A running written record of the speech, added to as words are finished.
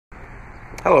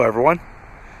Hello everyone.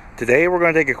 Today we're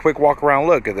going to take a quick walk around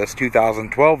look at this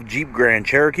 2012 Jeep Grand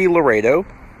Cherokee Laredo.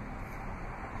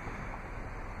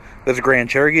 This Grand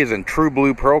Cherokee is in true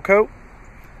blue pearl coat.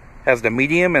 Has the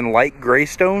medium and light gray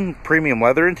stone premium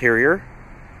leather interior.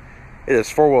 It is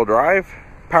 4-wheel drive,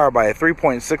 powered by a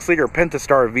 3.6 liter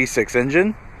Pentastar V6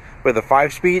 engine with a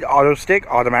 5-speed auto stick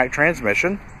automatic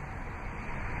transmission.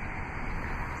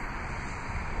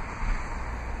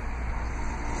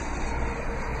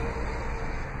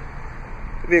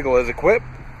 The vehicle is equipped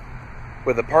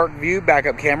with a park view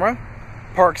backup camera,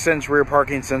 park sense rear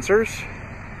parking sensors.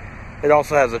 It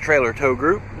also has a trailer tow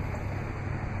group.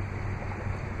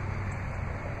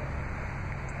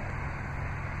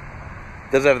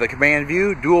 It does have the command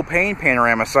view, dual pane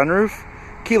panorama sunroof,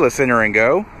 keyless enter and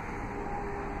go.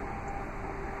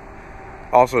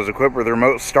 Also is equipped with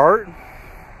remote start,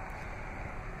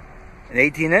 and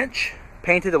 18-inch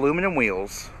painted aluminum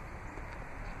wheels.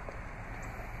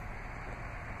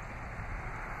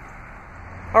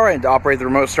 Alright, to operate the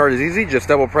remote start is easy. Just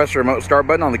double press the remote start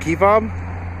button on the key fob.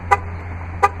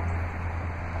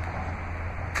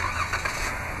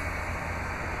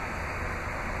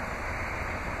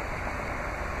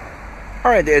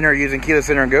 Alright, to enter using keyless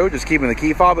enter and go, just keeping the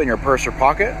key fob in your purse or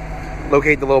pocket.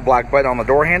 Locate the little black button on the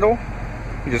door handle.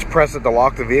 You just press it to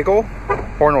lock the vehicle.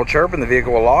 Horn will chirp and the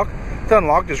vehicle will lock. To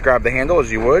unlock, just grab the handle as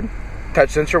you would. Touch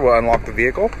sensor will unlock the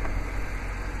vehicle.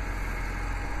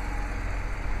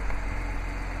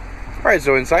 Alright,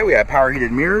 so inside we have power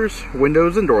heated mirrors,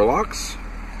 windows, and door locks.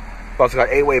 We've also got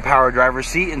 8-way power driver's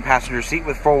seat and passenger seat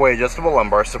with 4-way adjustable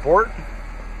lumbar support.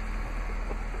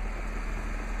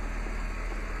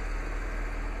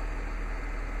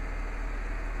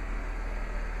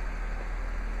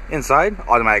 Inside,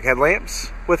 automatic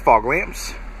headlamps with fog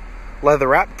lamps, leather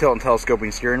wrapped tilt and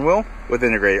telescoping steering wheel with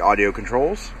integrated audio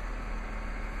controls.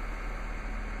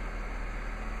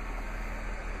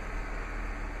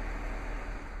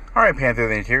 Alright, pan through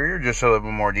the interior just so a little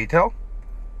bit more detail.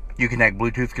 You connect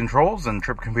Bluetooth controls and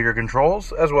trip computer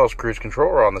controls, as well as cruise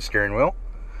control on the steering wheel.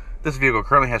 This vehicle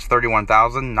currently has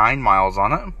 31,009 miles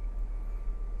on it.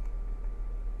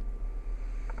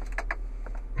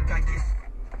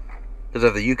 Does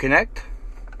have the Uconnect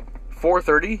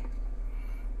 430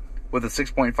 with a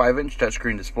 6.5-inch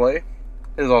touchscreen display.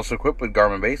 It is also equipped with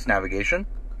Garmin-based navigation.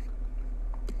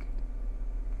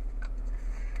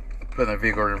 Putting the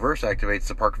vehicle in reverse activates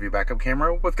the park view backup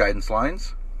camera with guidance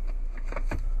lines.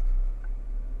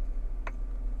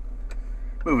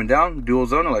 Moving down, dual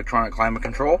zone electronic climate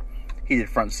control, heated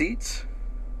front seats,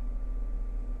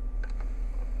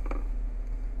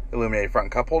 illuminated front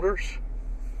cup holders.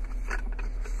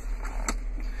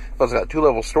 Also got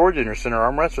 2-level storage in your center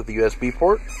armrest with the USB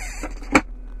port.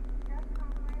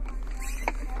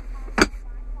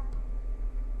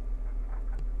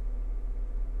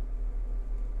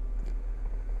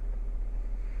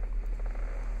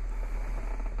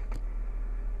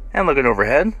 And looking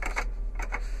overhead,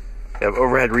 you have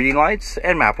overhead reading lights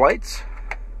and map lights.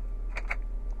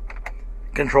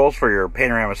 Controls for your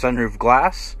panorama sunroof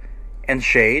glass and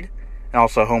shade, and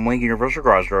also HomeLink universal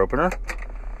garage door opener.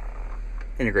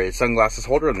 Integrated sunglasses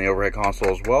holder in the overhead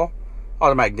console as well.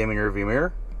 Automatic dimming rearview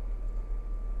mirror.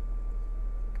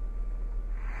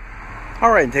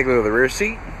 Alright, and take a look at the rear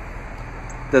seat.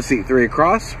 The seat 3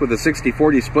 across with a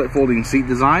 60/40 split folding seat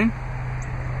design.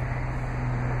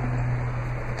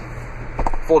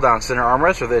 Fold down center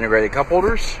armrest with integrated cup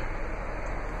holders.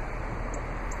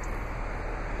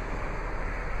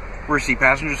 Rear seat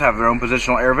passengers have their own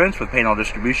positional air vents with panel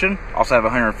distribution. Also have a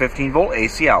 115-volt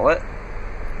AC outlet.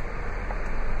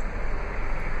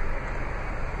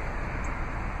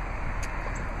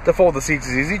 To fold the seats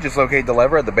is easy. Just locate the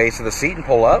lever at the base of the seat and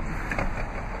pull up.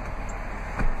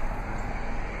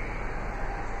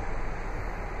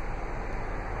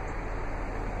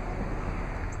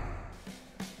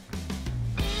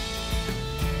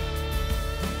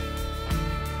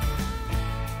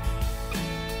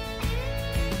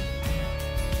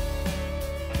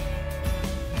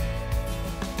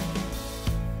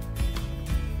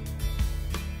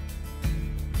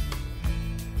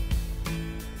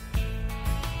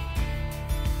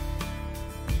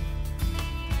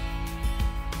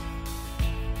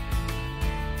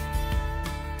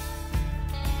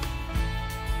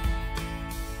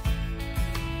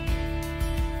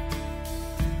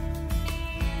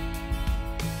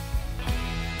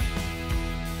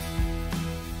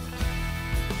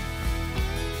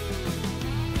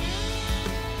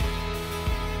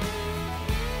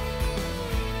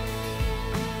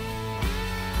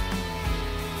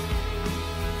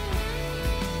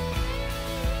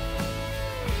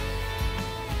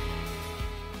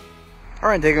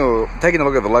 Alright, taking a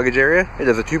look at the luggage area. It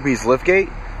is a 2-piece lift gate.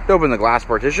 To open the glass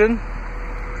partition,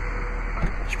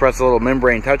 just press the little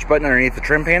membrane touch button underneath the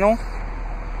trim panel.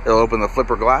 It'll open the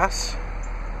flipper glass.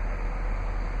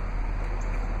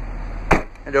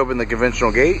 And to open the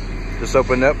conventional gate, just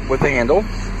open it up with the handle.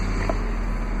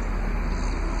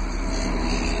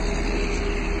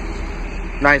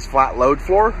 Nice flat load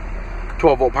floor.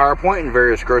 12-volt power point and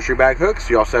various grocery bag hooks.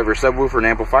 You also have your subwoofer and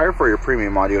amplifier for your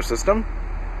premium audio system.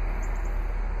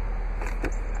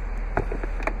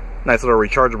 Nice little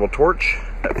rechargeable torch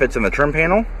that fits in the trim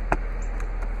panel.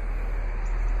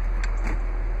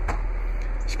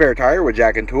 Spare tire with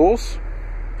jack and tools.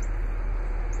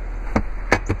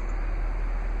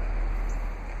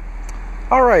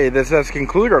 Alright, this does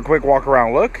conclude our quick walk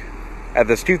around look at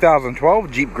this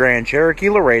 2012 Jeep Grand Cherokee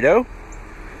Laredo.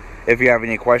 If you have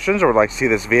any questions or would like to see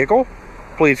this vehicle,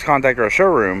 please contact our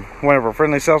showroom. One of our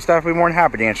friendly sales staff will be more than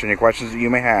happy to answer any questions that you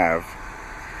may have.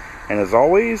 And as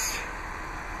always,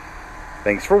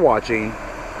 thanks for watching.